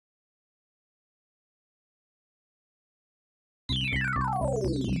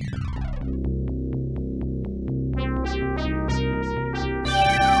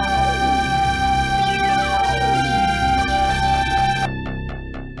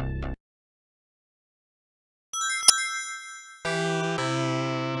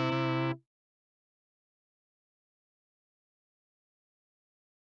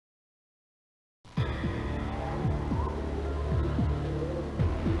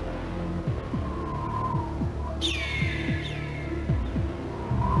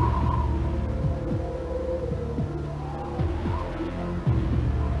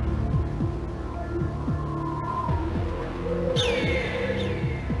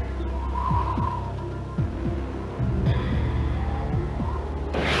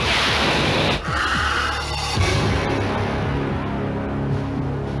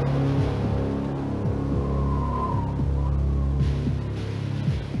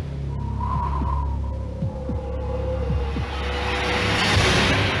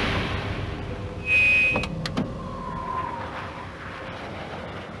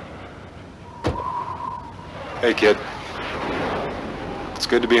Hey, kid. It's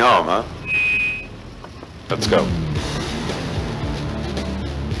good to be home, huh? Let's go.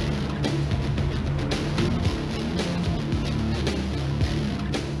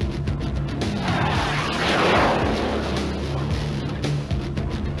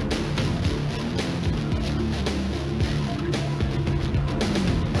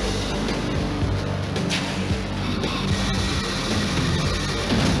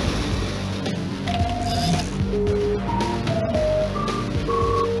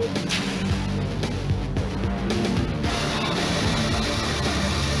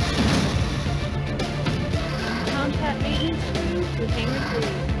 Tomcat maintenance crew to hangar 3.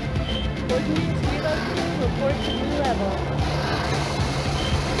 Coordinates relocated, report to new level.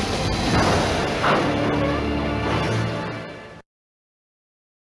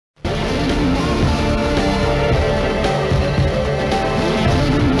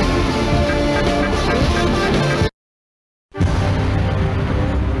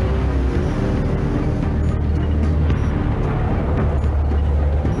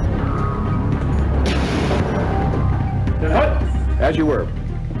 As you were.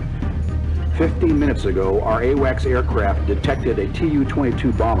 15 minutes ago, our AWACS aircraft detected a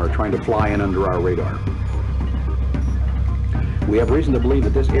Tu-22 bomber trying to fly in under our radar. We have reason to believe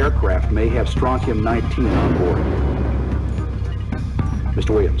that this aircraft may have strontium-19 on board. Mr.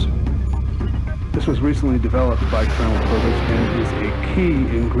 Williams. This was recently developed by Colonel Purvis and is a key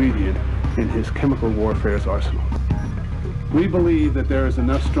ingredient in his chemical warfare's arsenal. We believe that there is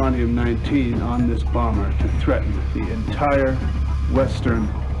enough strontium-19 on this bomber to threaten the entire Western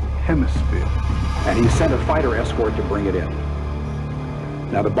Hemisphere. And he sent a fighter escort to bring it in.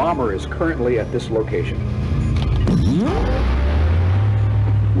 Now the bomber is currently at this location.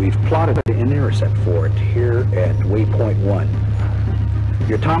 We've plotted an intercept for it here at waypoint 1.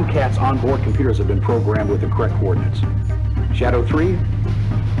 Your Tomcat's onboard computers have been programmed with the correct coordinates. Shadow 3,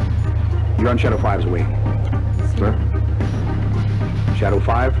 you're on Shadow 5's wing. Sir? Shadow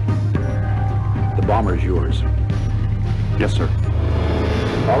 5, the bomber's yours. Yes, sir.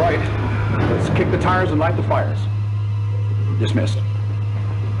 All right, let's kick the tires and light the fires. Dismissed.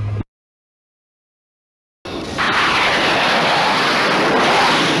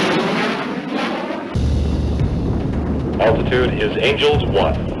 Altitude is Angels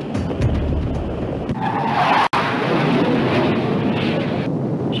 1.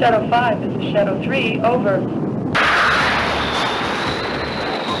 Shadow 5, this is Shadow 3, over.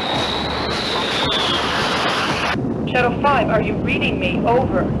 Shadow 5, are you reading me?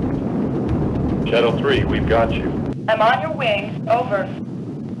 Over. Shadow 3, we've got you. I'm on your wing, over.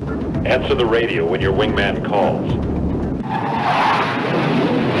 Answer the radio when your wingman calls.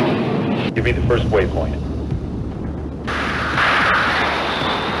 Give me the first waypoint.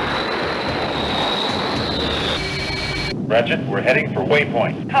 Ratchet, we're heading for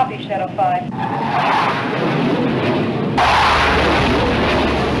waypoint. Copy, Shadow 5.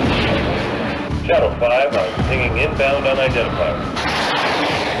 Shadow 5, I'm pinging inbound unidentified.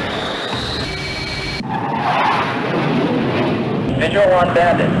 Visual on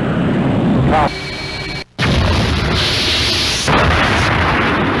bandit.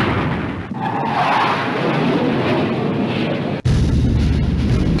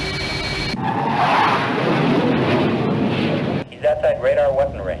 He's outside radar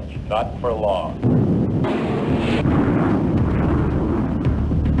weapon range. Not for long.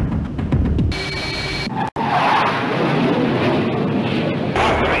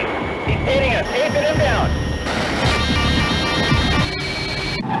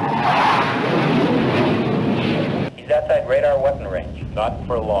 Radar radar weapon range. Not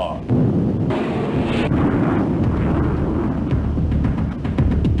for long.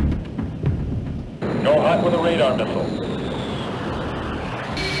 Go hot with a radar missile.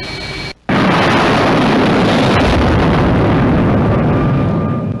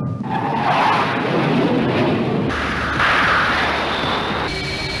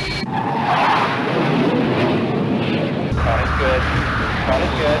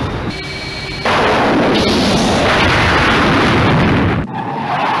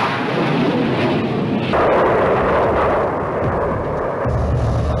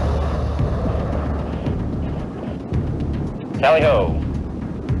 Tally ho.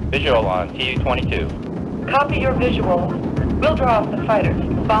 Visual on TU-22. Copy your visual. We'll draw off the fighters.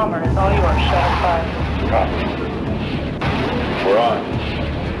 The bomber is all yours, Shadow 5. Copy. We're on.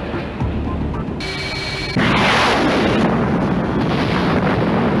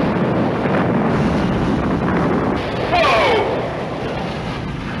 Whoa!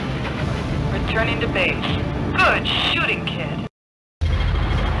 Returning to base. Good shooting, kid.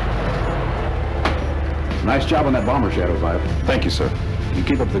 Nice job on that bomber, Shadow 5. Thank you, sir. You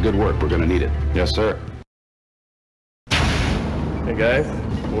keep up the good work. We're going to need it. Yes, sir. Hey guys,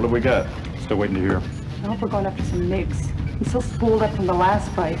 what have we got? Still waiting to hear. I hope we're going after some MiGs. He's so spooled up from the last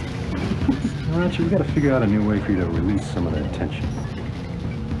fight. Archie, we got to figure out a new way for you to release some of that tension.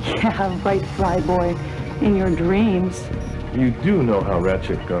 Yeah, right, Fly Boy. In your dreams. You do know how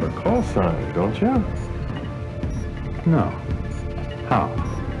Ratchet got a call sign, don't you? No. How?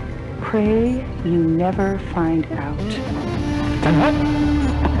 Pray you never find out.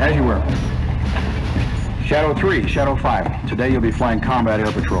 As you were. Shadow 3, Shadow 5. Today you'll be flying combat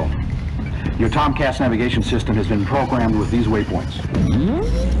air patrol. Your Tomcat's navigation system has been programmed with these waypoints.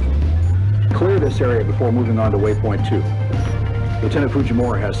 Clear this area before moving on to waypoint 2. Lieutenant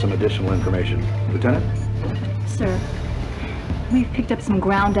Fujimura has some additional information. Lieutenant? Sir, we've picked up some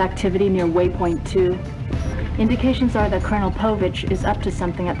ground activity near waypoint 2. Indications are that Colonel Povich is up to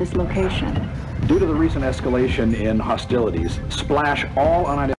something at this location. Due to the recent escalation in hostilities, splash all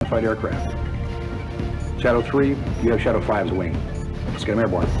unidentified aircraft. Shadow 3, you have Shadow 5's wing. Let's get him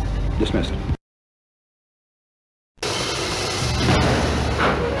airborne. Dismissed.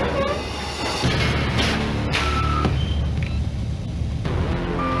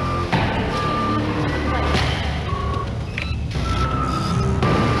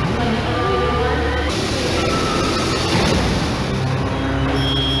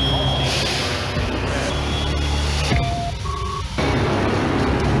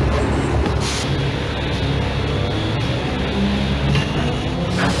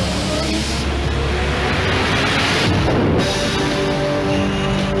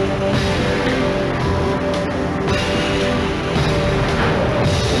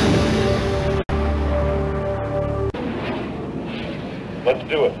 Let's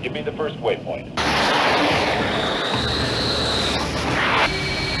do it. Give me the first waypoint.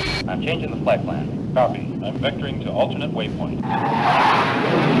 I'm changing the flight plan. Copy. I'm vectoring to alternate waypoint.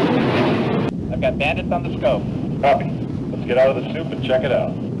 I've got bandits on the scope. Copy. Let's get out of the soup and check it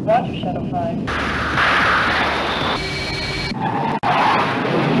out. Roger, Shadow 5.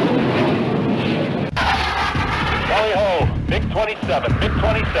 Tally ho! MiG-27,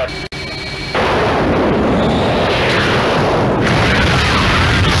 MiG-27.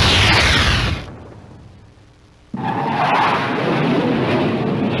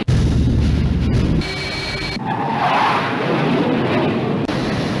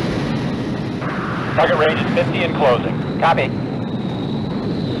 Target range is 50 and closing. Copy.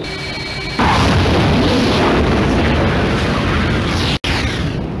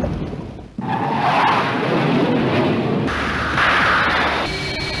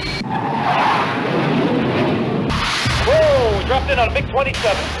 Whoa! We dropped in on a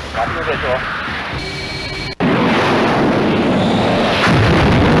MiG-27. Copy your visual.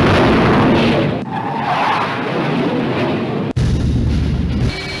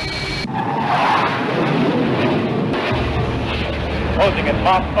 Closing at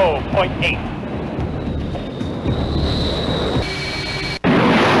Mach 0.8.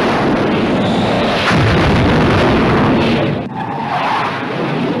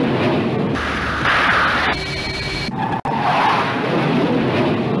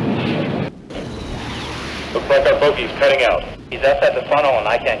 Looks like our bogey's cutting out. He's outside the funnel and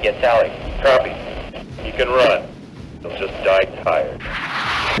I can't get Sally. Copy. He can run. He'll just die tired.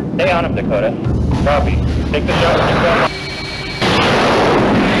 Stay on him, Dakota. Copy. Take the shot when you come.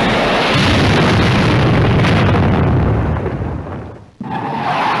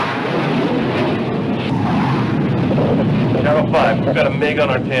 Shadow 5, we've got a MiG on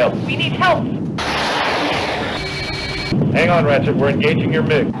our tail. We need help. Hang on, Ratchet. We're engaging your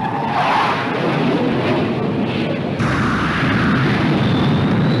MiG.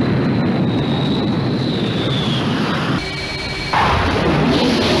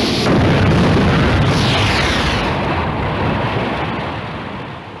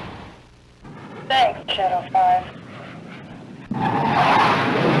 Thanks, Shadow 5.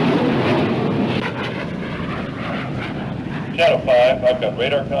 Shadow 5, I've got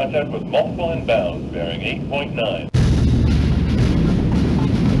radar contact with multiple inbounds bearing 8.9.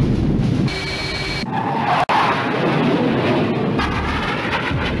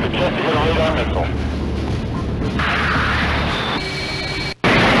 Just hit a radar missile.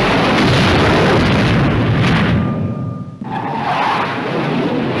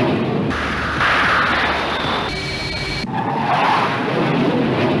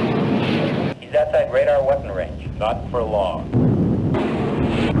 He's outside radar weapon range. Not for long.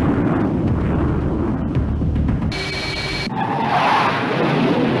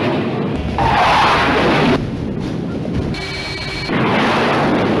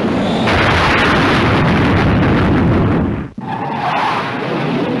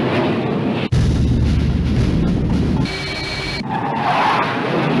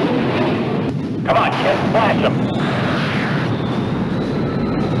 Come on, kid, flash him.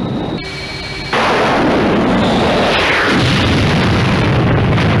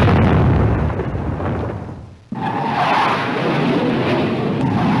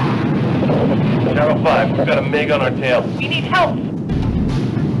 Shadow 5, we've got a MiG on our tail. We need help.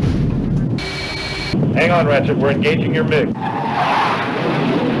 Hang on, Ratchet. We're engaging your MiG.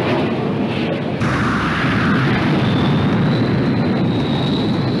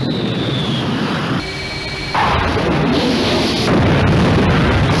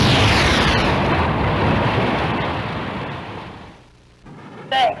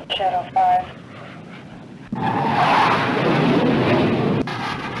 Thanks, Shadow 5.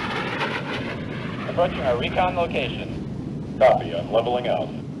 Approaching our recon location. Copy, I'm leveling out.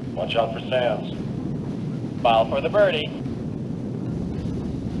 Watch out for SAMs. File for the birdie.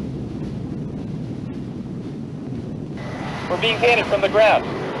 We're being painted from the ground.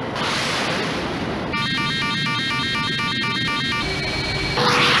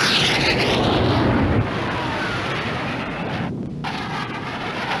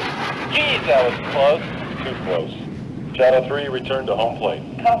 Geez, that was close. Too close. Shadow 3, return to home plate.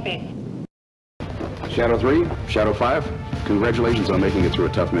 Copy. Shadow 3, Shadow 5, congratulations on making it through a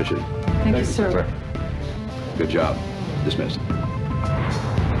tough mission. Thank you, sir. Good job. Dismissed.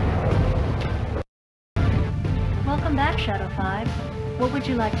 Welcome back, Shadow 5. What would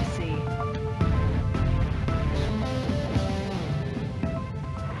you like to see?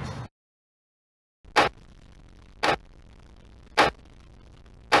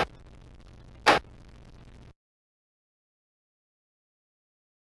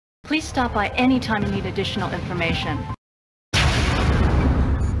 Please stop by any time you need additional information.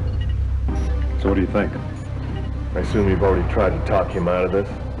 So what do you think? I assume you've already tried to talk him out of this?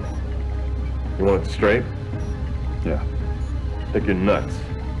 You want it straight? Yeah. I think you're nuts.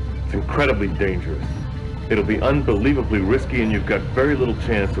 It's incredibly dangerous. It'll be unbelievably risky and you've got very little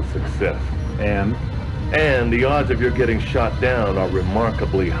chance of success. And the odds of your getting shot down are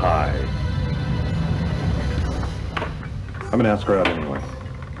remarkably high. I'm gonna ask her out anyway.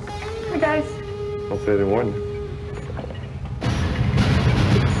 Hi, guys. Don't say they warned you.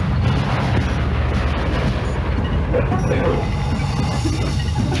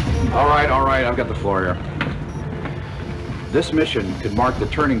 All right, I've got the floor here. This mission could mark the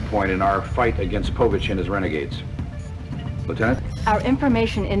turning point in our fight against Povich and his renegades. Lieutenant? Our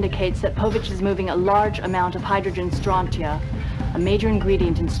information indicates that Povich is moving a large amount of hydrogen strontia, a major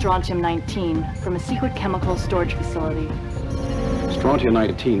ingredient in strontium-19, from a secret chemical storage facility.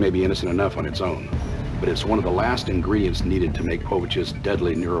 Strontium-19 may be innocent enough on its own, but it's one of the last ingredients needed to make Povich's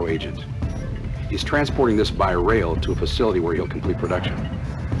deadly neuroagent. He's transporting this by rail to a facility where he'll complete production.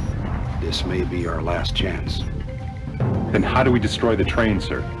 This may be our last chance. then how do we destroy the train,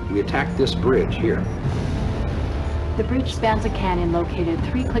 sir? We attack this bridge here. The bridge spans a canyon located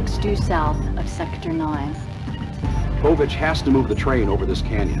 3 clicks due south of Sector 9. Povich has to move the train over this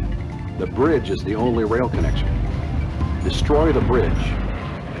canyon. The bridge is the only rail connection. Destroy the bridge,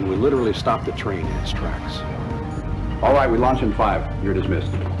 and we literally stop the train in its tracks. All right, we launch in 5. You're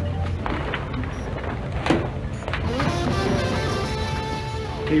dismissed.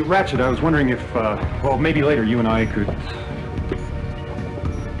 Hey, Ratchet, I was wondering if, well, maybe later you and I could...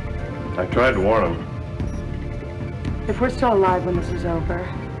 I tried to warn him. If we're still alive when this is over,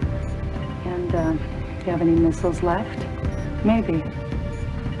 and if you have any missiles left, maybe.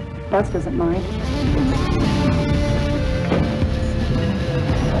 Buzz doesn't mind.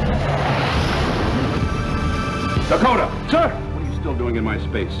 Dakota! Sir! What are you still doing in my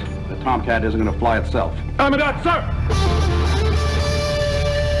space? The Tomcat isn't going to fly itself. Commandant, sir!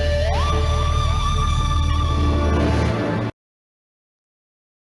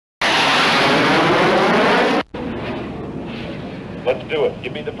 Let's do it.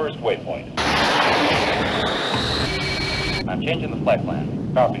 Give me the first waypoint. I'm changing the flight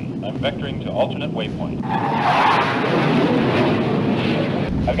plan. Copy. I'm vectoring to alternate waypoint.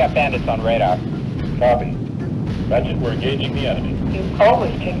 I've got bandits on radar. Copy. Ratchet, we're engaging the enemy. You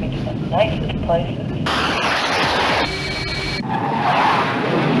always take me to the nicest places.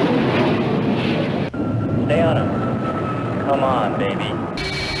 Stay on him. Come on, baby.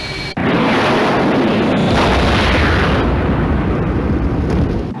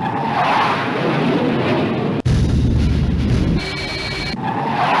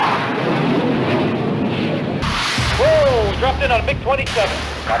 Whoa! Dropped in on a MiG-27.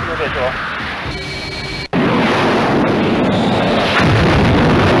 Copy your visual.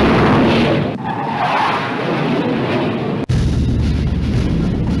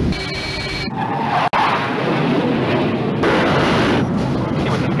 See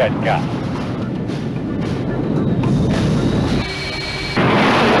what this guy's got.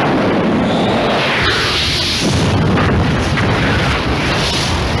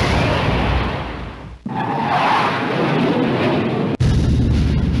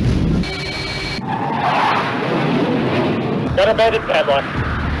 Got a bandit padlock.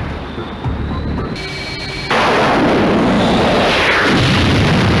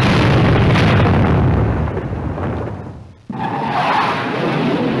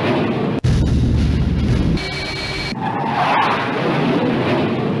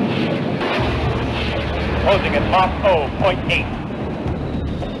 Closing at Mach 0.8.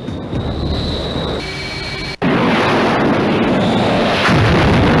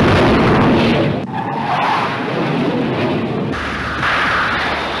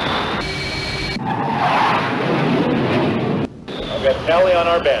 I've got tally on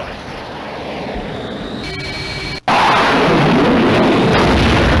our bandit.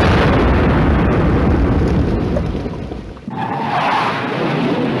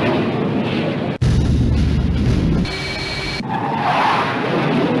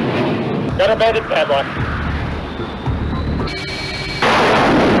 Got a bandit padlock.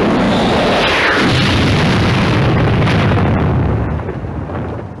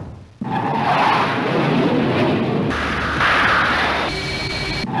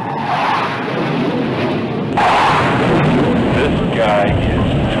 This guy is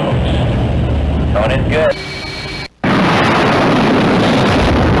toast. Tone is good.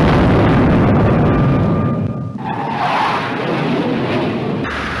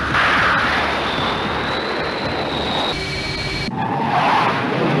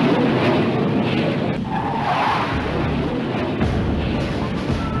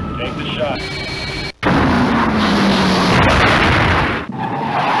 Take the shot.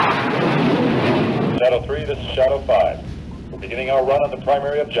 Shadow 3, this is Shadow 5. We're beginning our run on the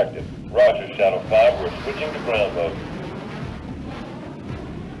primary objective. Roger, Shadow 5. We're switching to ground mode.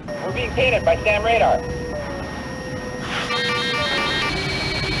 We're being painted by SAM radar.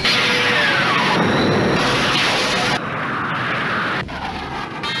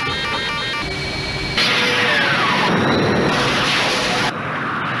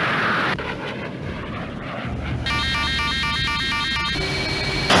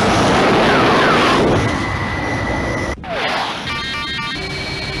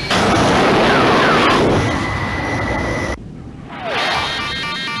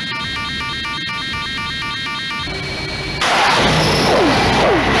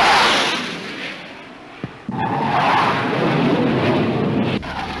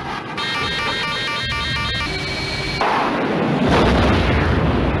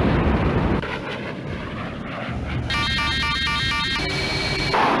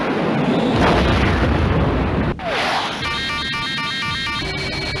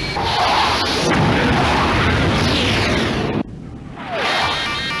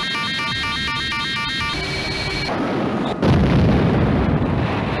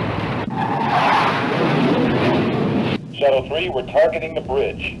 Shadow 3, we're targeting the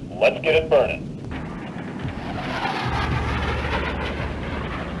bridge. Let's get it burning.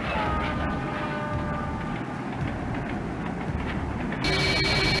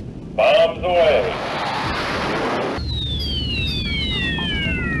 Bombs away.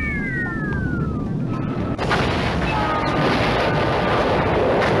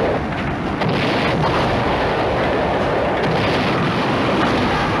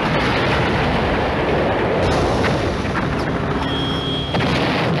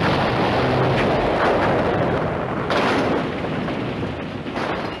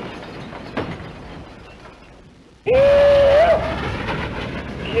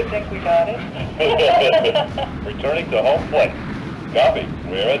 think we got it? Returning to home plate. Copy.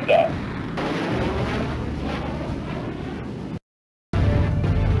 We're at dock.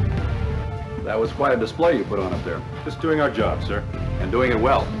 That was quite a display you put on up there. Just doing our job, sir. And doing it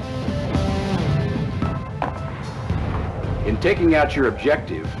well. In taking out your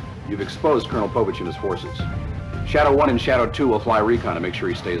objective, you've exposed Colonel Povich and his forces. Shadow 1 and Shadow 2 will fly recon to make sure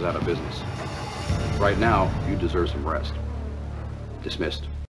he stays out of business. Right now, you deserve some rest. Dismissed.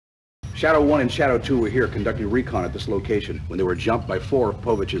 Shadow 1 and Shadow 2 were here conducting recon at this location when they were jumped by 4 of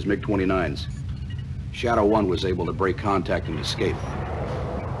Povich's MiG-29s. Shadow 1 was able to break contact and escape.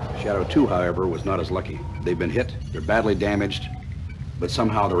 Shadow 2, however, was not as lucky. They've been hit, they're badly damaged, but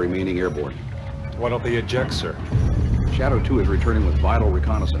somehow they're remaining airborne. Why don't they eject, sir? Shadow 2 is returning with vital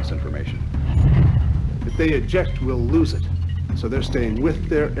reconnaissance information. If they eject, we'll lose it. So they're staying with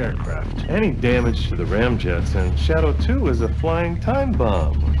their aircraft. Any damage to the ramjets, and Shadow 2 is a flying time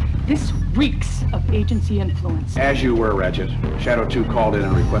bomb. This reeks of agency influence. As you were, Ratchet. Shadow 2 called in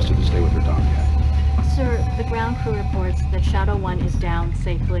and requested to stay with her Tomcat. Sir, the ground crew reports that Shadow 1 is down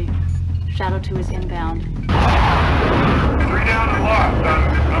safely. Shadow 2 is inbound. 3 down and lost.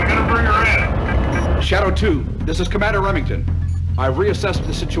 I'm gonna bring her in. Shadow 2, this is Commander Remington. I've reassessed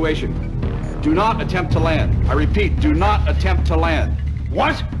the situation. Do not attempt to land. I repeat, do not attempt to land.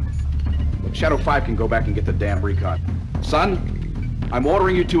 What? Look, Shadow 5 can go back and get the damn recon. Son, I'm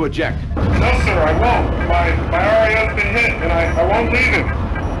ordering you to eject. No, sir, I won't. My RAF's been hit, and I won't leave him.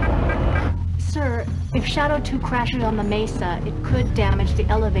 Sir, if Shadow 2 crashes on the mesa, it could damage the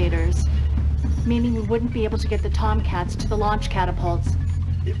elevators, meaning we wouldn't be able to get the Tomcats to the launch catapults.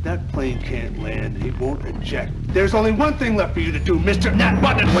 If that plane can't land, it won't eject. There's only one thing left for you to do, Mr. Nat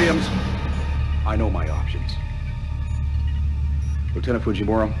Button Williams. I know my options. Lieutenant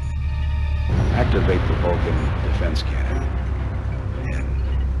Fujimura, activate the Vulcan defense cannon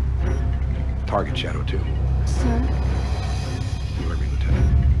and target Shadow 2. Sir? You heard me,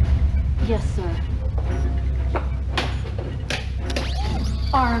 Lieutenant. Yes, sir.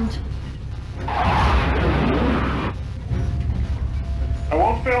 Armed. I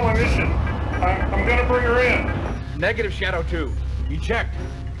won't fail my mission. I'm gonna bring her in. Negative, Shadow 2. Eject.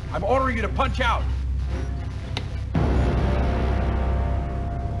 I'm ordering you to punch out.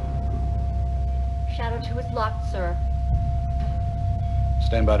 Shadow 2 is locked, sir.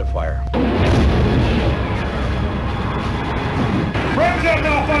 Stand by to fire. Ramjet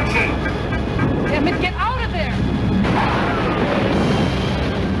malfunction! Damn it, get out of there!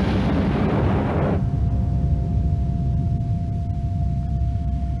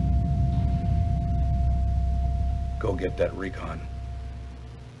 Go get that recon.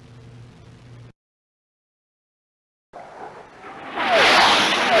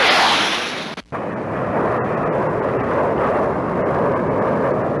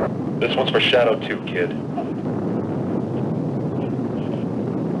 This one's for Shadow 2, kid.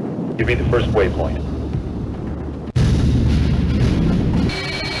 Give me the first waypoint.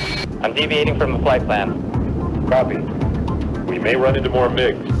 I'm deviating from the flight plan. Copy. We may run into more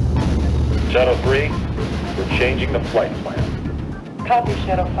MiGs. Shadow 3, we're changing the flight plan. Copy,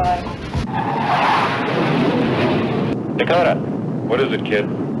 Shadow 5. Dakota, What is it, kid?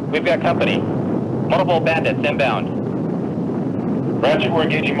 we've got company. Multiple bandits inbound. Ratchet, we're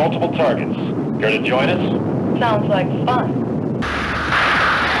engaging multiple targets. Care to join us? Sounds like fun.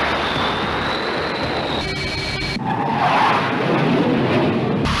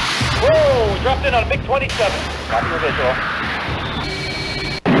 Whoa! Dropped in on a big 27. Copy your visual.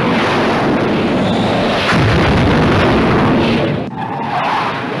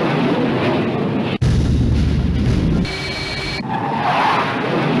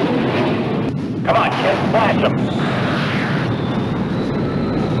 Come on, kid. Flash them.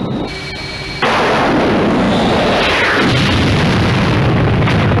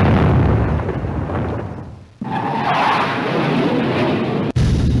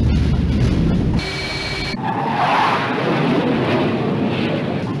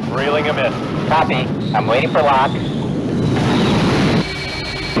 Reeling him in. Copy. I'm waiting for lock.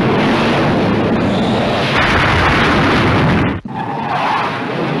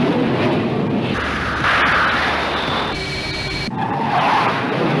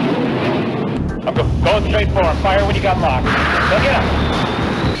 I'm going straight for him. Fire when you got locked. Go get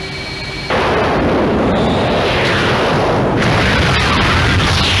him.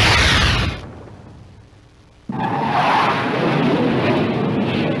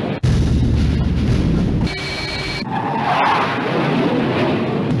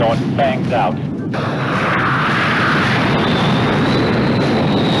 Going fangs out.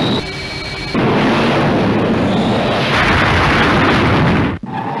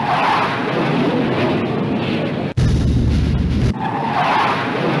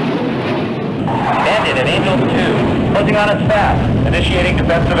 Closing on us fast. Initiating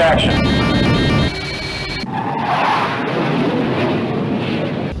defensive action.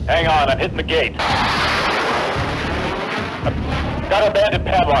 Hang on, I'm hitting the gate. I've got a bandit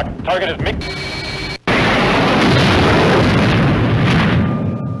padlock. Target is me.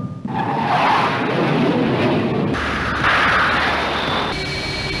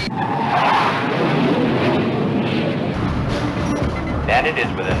 Bandit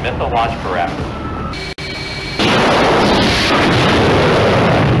is within missile launch parameters.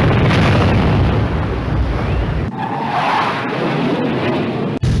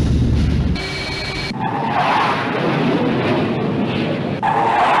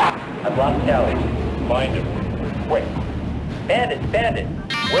 I've lost Alley. Find him. Quick. Bandit, bandit.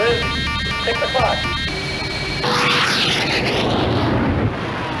 Where is he? 6 o'clock.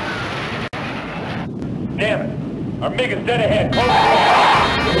 Damn it. Our MiG is dead ahead.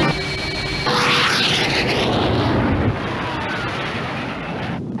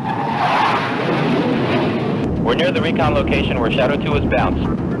 We're near the recon location where Shadow 2 is bounced.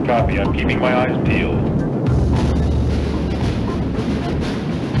 Copy. I'm keeping my eyes peeled.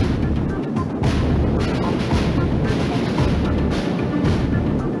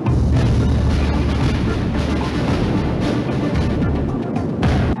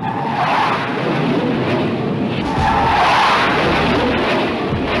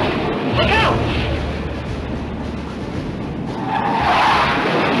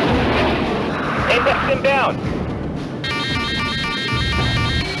 Inbound!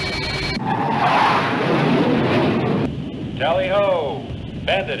 Tally ho!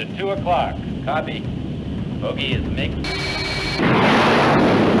 Bandit at 2 o'clock. Copy. Bogey is mixed.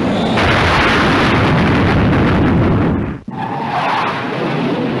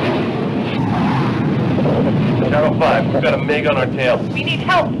 Shadow 5, we've got a MiG on our tail. We need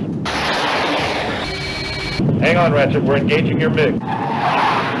help! Hang on, Ratchet. We're engaging your MiG.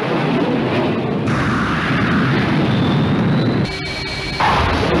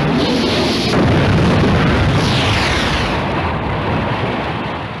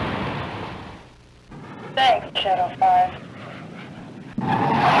 Thanks, Shadow 5.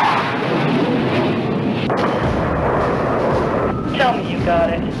 Tell me you got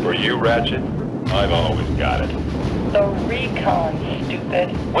it. For you, Ratchet, I've always got it. The recon,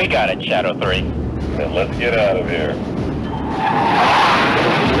 stupid. We got it, Shadow 3. Then let's get out of here.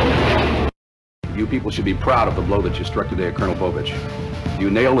 You people should be proud of the blow that you struck today at Colonel Povich.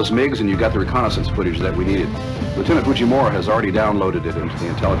 You nailed his MiGs and you got the reconnaissance footage that we needed. Lieutenant Fujimura has already downloaded it into the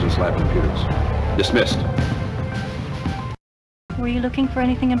intelligence lab computers. Dismissed. Were you looking for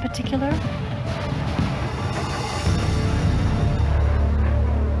anything in particular?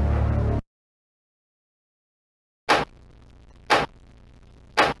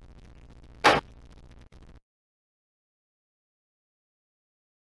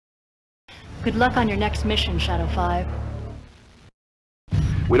 Good luck on your next mission, Shadow 5.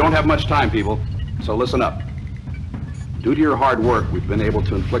 We don't have much time, people, so listen up. Due to your hard work, we've been able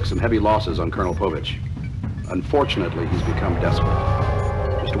to inflict some heavy losses on Colonel Povich. Unfortunately, he's become desperate.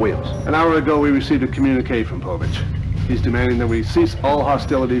 Mr. Williams. An hour ago, we received a communique from Povich. He's demanding that we cease all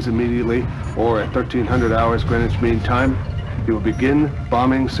hostilities immediately, or at 1300 hours Greenwich Mean Time, he will begin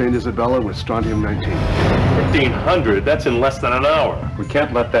bombing St. Isabella with strontium-19. 1500? That's in less than an hour. We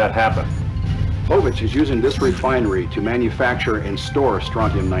can't let that happen. Povich is using this refinery to manufacture and store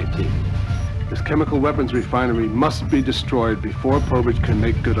strontium-19. This chemical weapons refinery must be destroyed before Povich can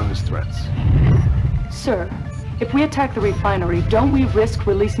make good on his threats. Sir, if we attack the refinery, don't we risk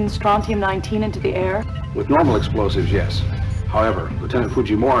releasing strontium-19 into the air? With normal explosives, yes. However, Lieutenant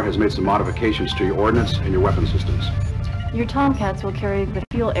Fujimura has made some modifications to your ordnance and your weapon systems. Your Tomcats will carry the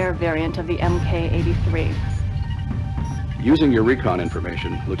fuel-air variant of the MK-83. Using your recon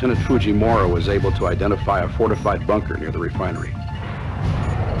information, Lieutenant Fujimura was able to identify a fortified bunker near the refinery.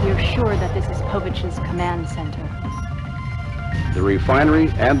 You're sure that this is Povich's command center? The refinery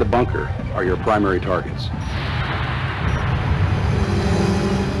and the bunker are your primary targets.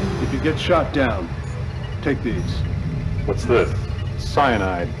 If you get shot down, take these. What's this?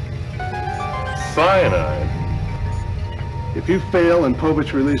 Cyanide. Cyanide? If you fail and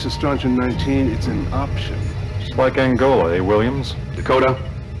Povich releases strontium-19, it's an option. Just like Angola, eh, Williams? Dakota,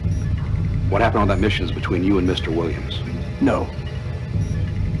 what happened on that mission is between you and Mr. Williams. No.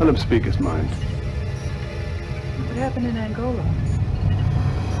 Let him speak his mind. What happened in Angola?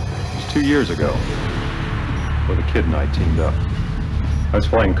 It was 2 years ago, before the kid and I teamed up. I was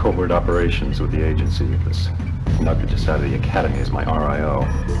flying covert operations with the agency. This nugget just out of the academy as my RIO.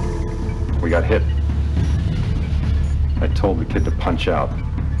 We got hit. I told the kid to punch out.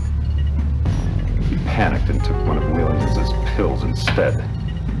 He panicked and took one of Williams's pills instead.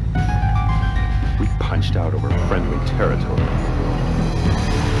 We punched out over friendly territory.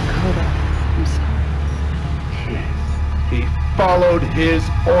 Dakota, I'm sorry. He followed his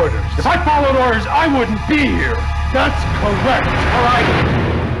orders. If I followed orders, I wouldn't be here. That's correct. All right.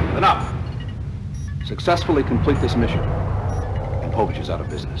 Enough. Successfully complete this mission, and Povich is out of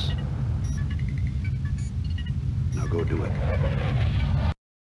business. Now go do it.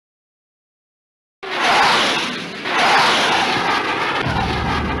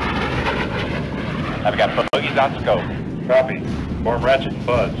 I've got bogies on scope. Copy. Form Ratchet and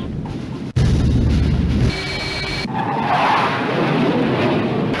Buzz.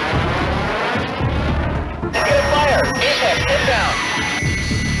 Get a fire! Apex, get down!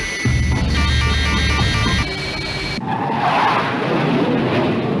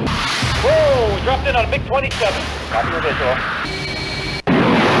 Whoa! We dropped in on a MiG-27. Copy your visual.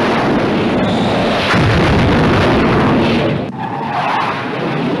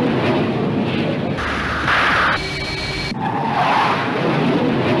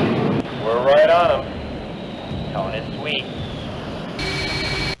 We're right on him. Tone is sweet.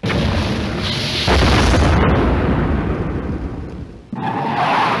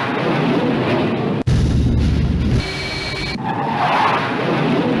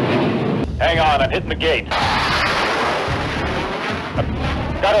 Hang on, I'm hitting the gate.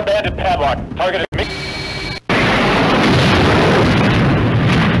 I've got a bandit padlock. Targeted me.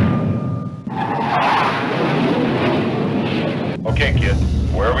 Okay, kid.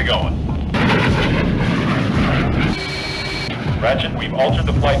 Where are we going? Ratchet, we've altered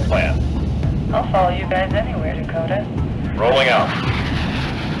the flight plan. I'll follow you guys anywhere, Dakota. Rolling out.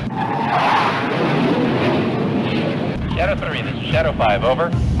 Shadow 3, this is Shadow 5, over.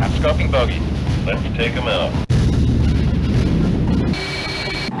 I'm scoping bogies. Let's take them out.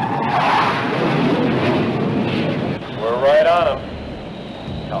 We're right on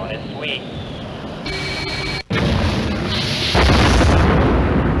them. Tone is sweet.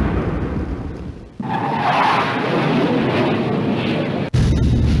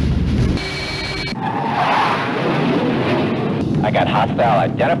 I got hostile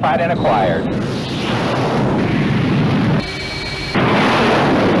identified and acquired.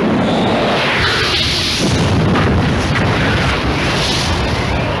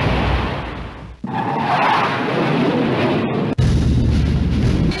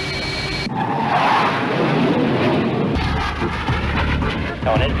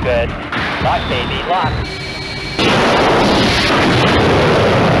 Tone is good. Lock, baby, lock.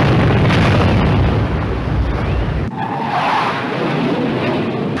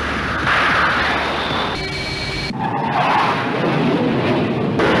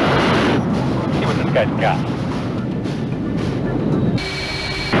 See what this guy's got.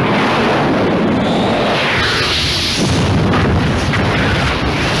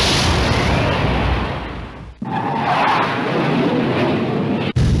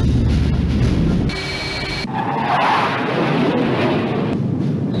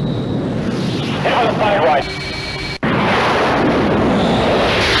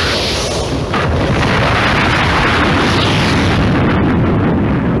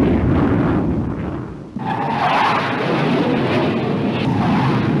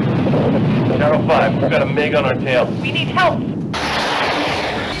 Shadow 5, we've got a MiG on our tail. We need help!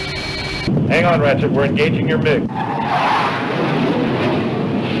 Hang on, Ratchet, we're engaging your MiG.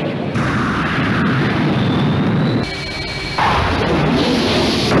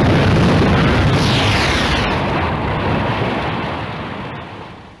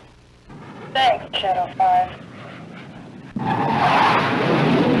 Thanks, Shadow 5.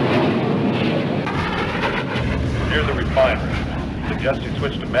 Near the refinery. Suggest you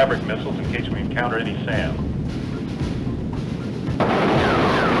switch to Maverick missiles in case we encounter any SAM.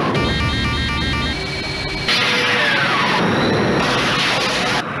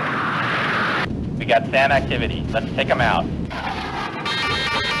 We got SAM activity. Let's take them out.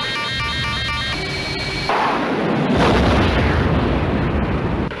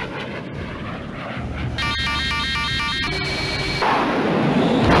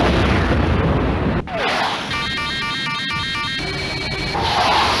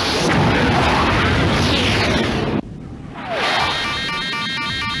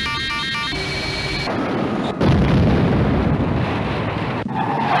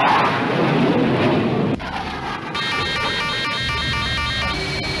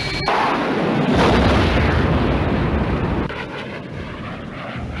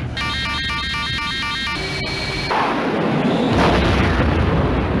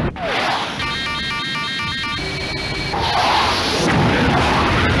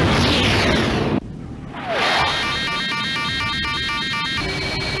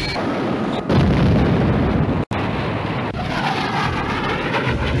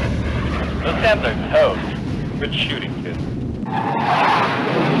 Assembler toast. Good shooting, kid.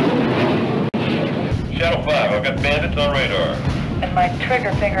 Shadow 5, I've got bandits on radar. And my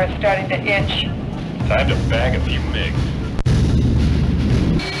trigger finger is starting to itch. Time to bag a few MiGs.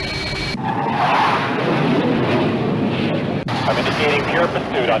 I'm indicating pure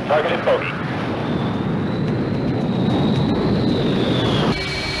pursuit on targeted bogey.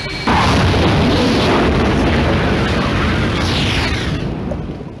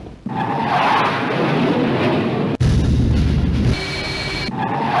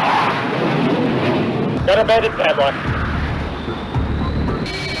 Got a bandit padlock.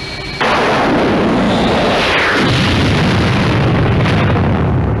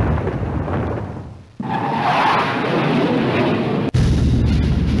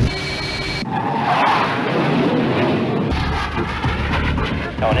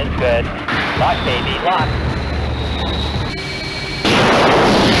 Tone is good. Lock, baby, lock.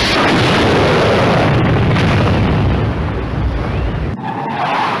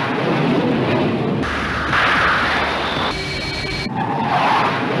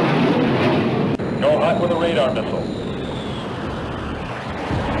 Go hot with a radar missile.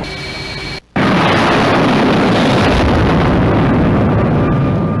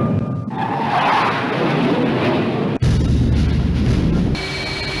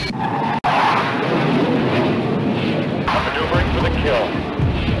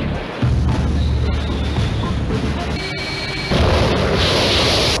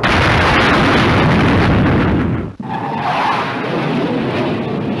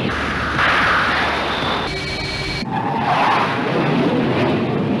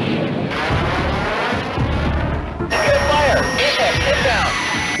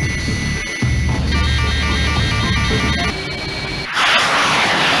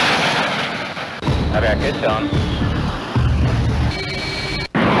 I've got good tone.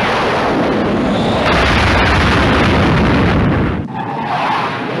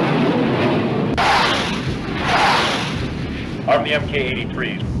 Arm the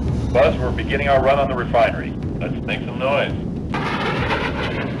MK-83s. Buzz, we're beginning our run on the refinery. Let's make some noise.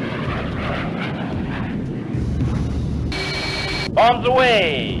 Bombs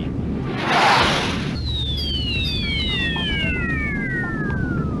away!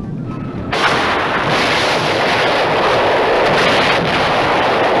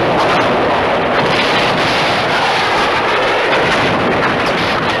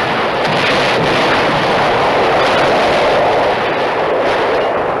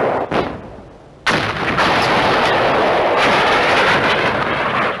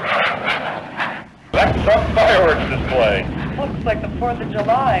 Some fireworks display. Looks like the 4th of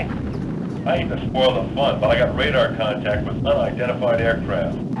July. I hate to spoil the fun, but I got radar contact with unidentified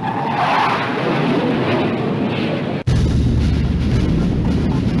aircraft.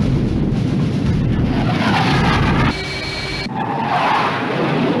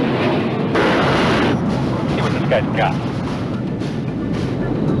 See what this guy's got.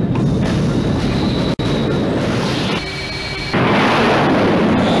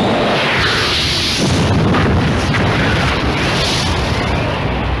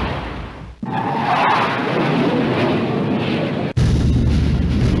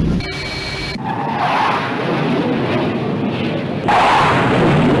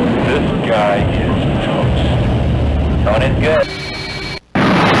 Guy is toast. Tone is good.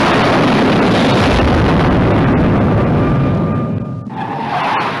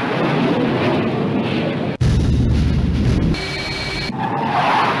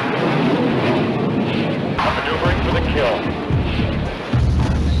 I'm maneuvering for the kill.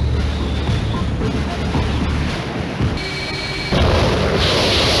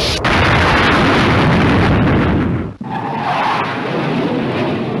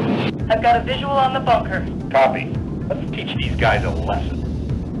 I've got a visual on the bunker. Copy. Let's teach these guys a lesson.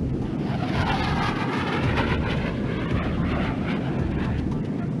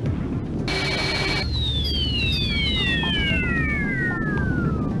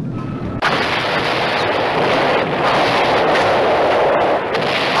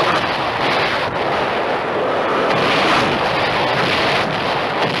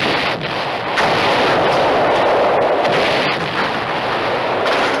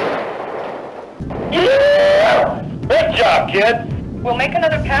 Good job, kid. We'll make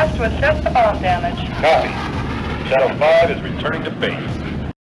another pass to assess the bomb damage. Copy. Shadow 5 is returning to base.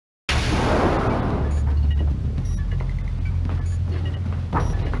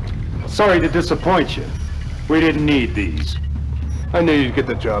 Sorry to disappoint you. We didn't need these. I knew you'd get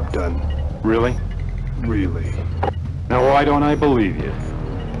the job done. Really? Really. Now why don't I believe you?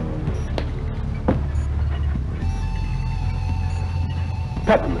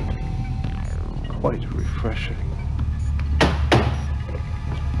 Peppermint. quite refreshing.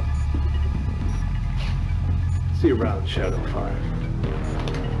 See you around, Shadow 5.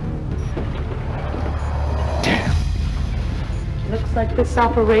 Looks like this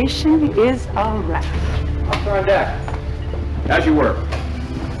operation is a wrap. Officer on deck. As you were.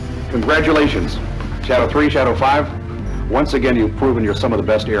 Congratulations. Shadow 3, Shadow 5. Once again, you've proven you're some of the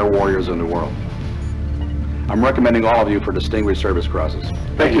best air warriors in the world. I'm recommending all of you for distinguished service crosses.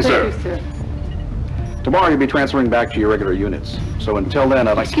 Thank you, sir. Thank you, sir. Tomorrow you'll be transferring back to your regular units. So until then,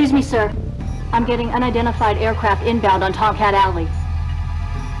 I'd like to... Excuse me, sir. I'm getting unidentified aircraft inbound on Tomcat Alley.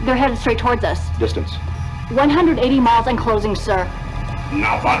 They're headed straight towards us. Distance. 180 miles and closing, sir.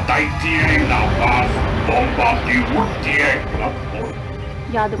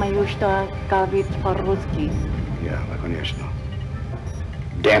 Я думаю, что говорит по-русски. Yeah, конечно.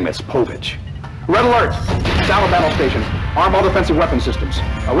 Damn, it's Povich. Red alert! South battle station. Arm all defensive weapon systems.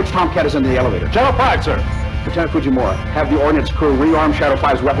 Which Tomcat is in the elevator? Shadow 5, sir. Lieutenant Fujimura, have the ordnance crew rearm Shadow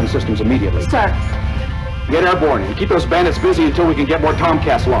 5's weapon systems immediately. Sir. Get airborne and keep those bandits busy until we can get more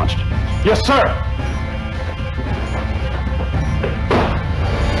Tomcats launched. Yes, sir.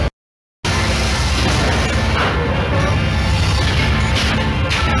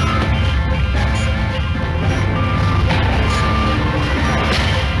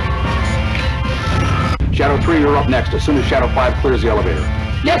 Shadow 3, you're up next as soon as Shadow 5 clears the elevator.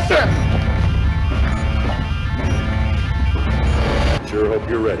 Yes, sir. Sure hope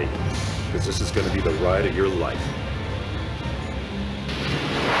you're ready, because this is going to be the ride of your life.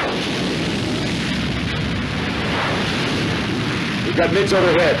 We've got MiGs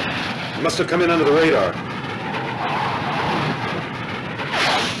overhead. Must have come in under the radar.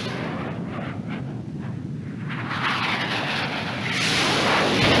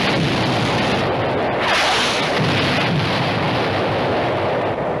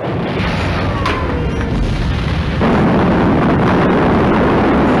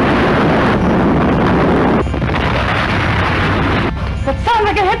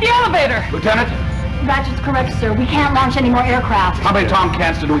 Lieutenant? Ratchet's correct, sir. We can't launch any more aircraft. How many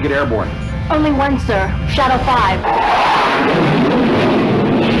Tomcats did we get airborne? Only one, sir. Shadow 5.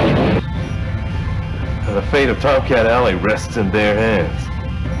 The fate of Tomcat Alley rests in their hands.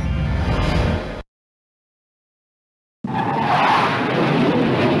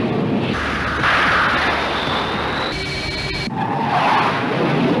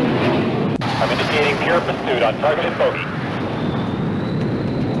 I'm indicating pure pursuit on targeted bogey.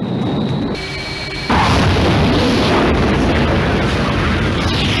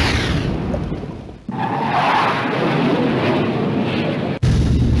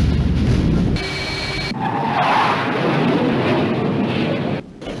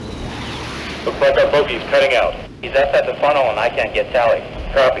 Looks like our bogey's cutting out. He's outside the funnel and I can't get Tally.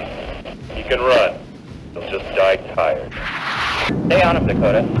 Copy. He can run. He'll just die tired. Stay on him,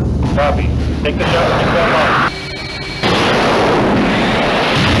 Dakota. Copy. Take the shot when you come on.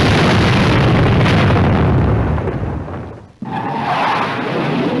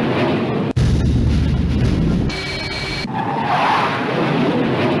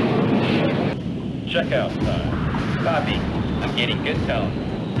 Checkout time. Copy. I'm getting good tone.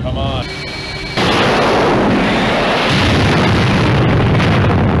 Come on.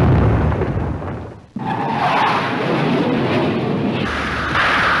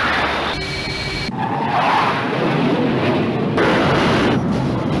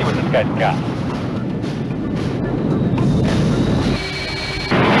 See what this guy's got.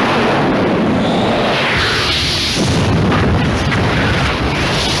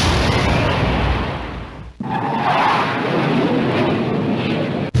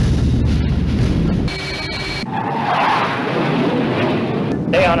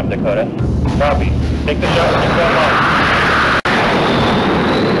 Stay on him, Dakota. Copy. Take the shot when you come on.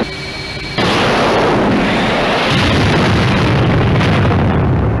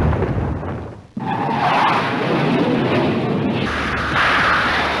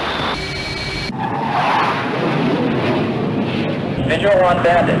 Visual on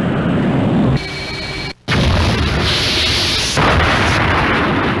bandit.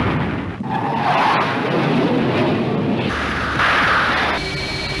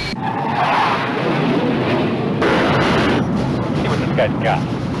 See what this guy's got.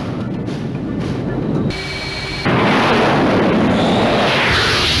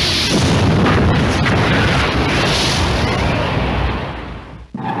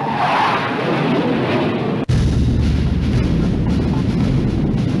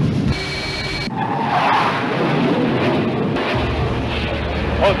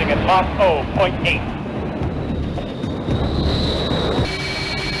 Closing at Mach 0.8.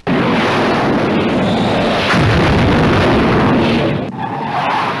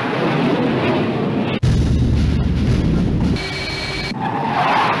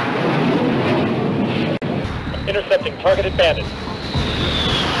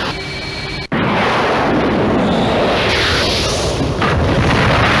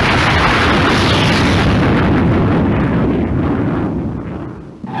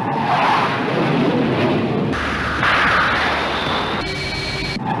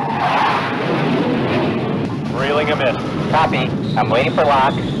 him in. Copy. I'm waiting for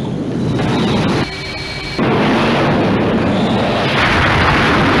lock.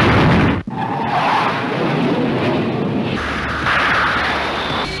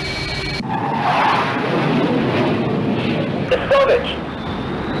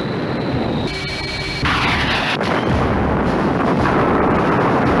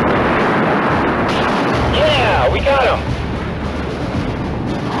 Yeah, we got him.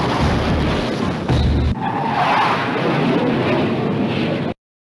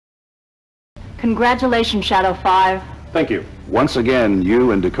 Congratulations, Shadow 5. Thank you. Once again,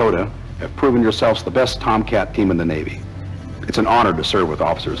 you and Dakota have proven yourselves the best Tomcat team in the Navy. It's an honor to serve with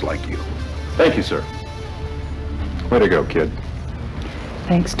officers like you. Thank you, sir. Way to go, kid.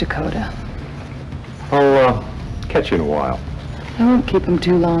 Thanks, Dakota. I'll, catch you in a while. I won't keep him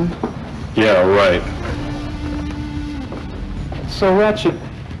too long. Yeah, right. So, Ratchet,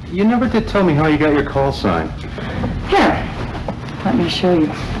 you never did tell me how you got your call sign. Here, let me show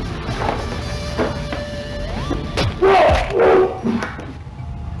you.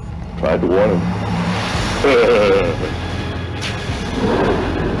 Tried to warn him.